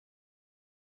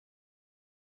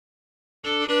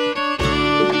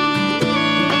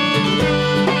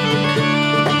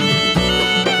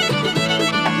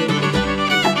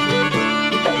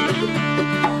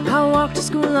to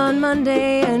school on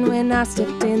Monday, and when I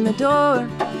stepped in the door,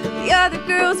 the other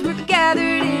girls were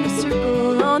gathered in a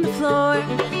circle on the floor.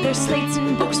 Their slates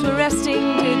and books were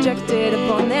resting dejected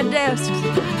upon their desks.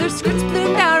 Their skirts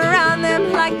bloomed out around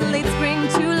them like the late spring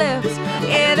tulips.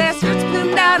 Yeah, their skirts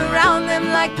bloomed out around them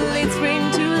like the late spring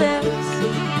tulips.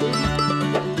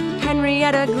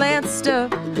 Henrietta glanced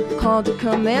up, called to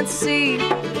come and see.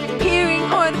 Peering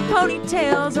o'er the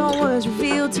ponytails, all was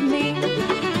revealed to me.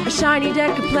 A shiny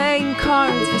deck of playing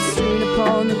cards was strewn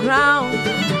upon the ground.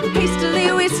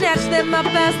 Hastily we snatched them up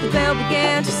as the bell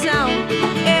began to sound.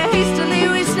 Yeah, hastily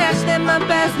we snatched them up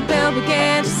as the bell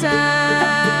began to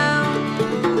sound.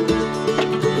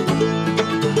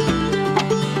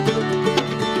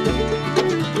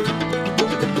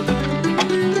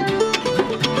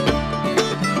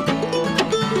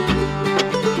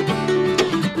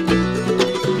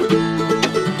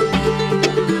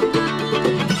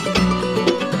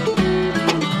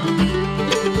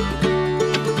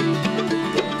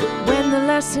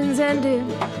 Lessons ended,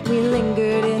 we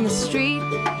lingered in the street,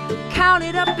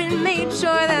 counted up and made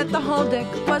sure that the whole deck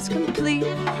was complete.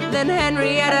 Then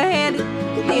Henrietta handed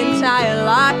the entire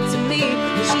lot to me.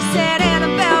 She said,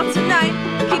 Annabelle, tonight,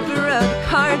 keeper of the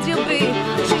cards you'll be.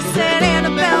 She said,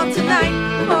 Annabelle, tonight,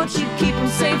 won't you keep them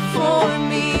safe for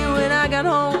me? When I got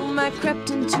home, I crept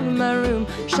into my room,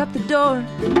 shut the door.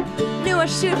 Knew I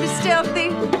should be stealthy,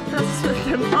 I slipped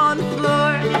them on the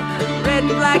floor. Red and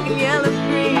black and yellow,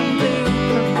 green, blue,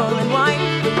 purple and white.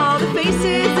 All the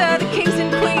faces of the kings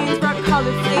and queens brought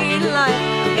colorfully to life.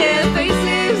 Yeah, the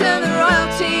faces of the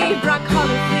royalty brought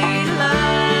colorfully to life.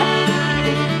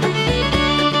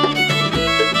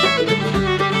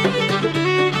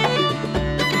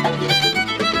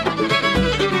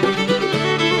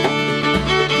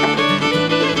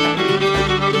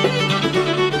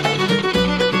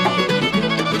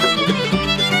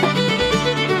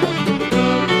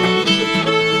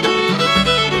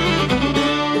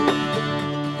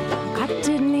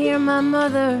 My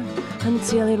mother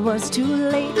until it was too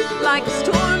late. Like a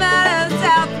storm out of the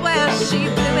southwest, she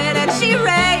blew it and she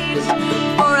raged.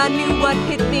 Before I knew what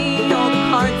hit me, all the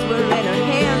cards were in her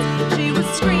hands. She was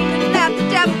screaming at the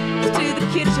devil, to the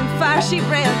kitchen fire she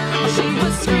ran. She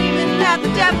was screaming at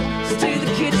the devil, to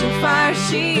the kitchen fire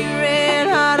she ran.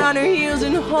 Hot on her heels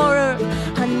in horror,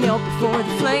 I knelt before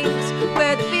the flames,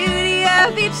 where the beauty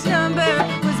of each number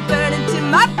was burning to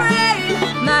my brain.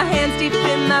 My hands deep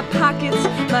in my pockets,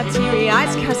 my teary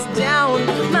eyes cast down.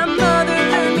 My mother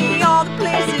learned me all the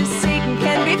places Satan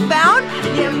can be found.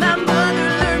 Yeah, my mother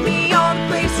learned me all the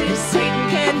places Satan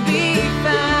can be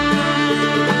found.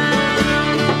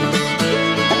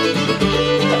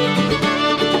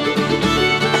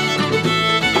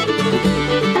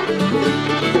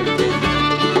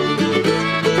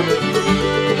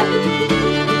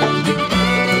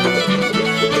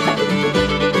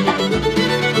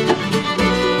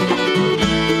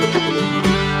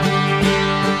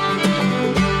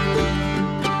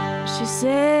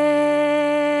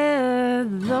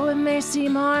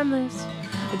 Seem harmless,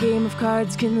 a game of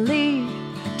cards can lead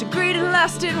to greed and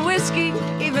lust and whiskey,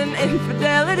 even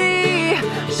infidelity.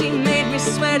 She made me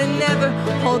swear to never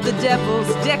hold the devil's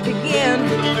deck again,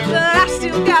 but I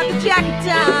still got the jacket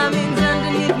diamonds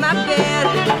underneath my bed.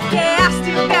 Yeah, I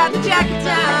still got the jacket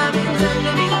diamonds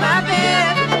underneath my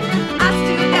bed.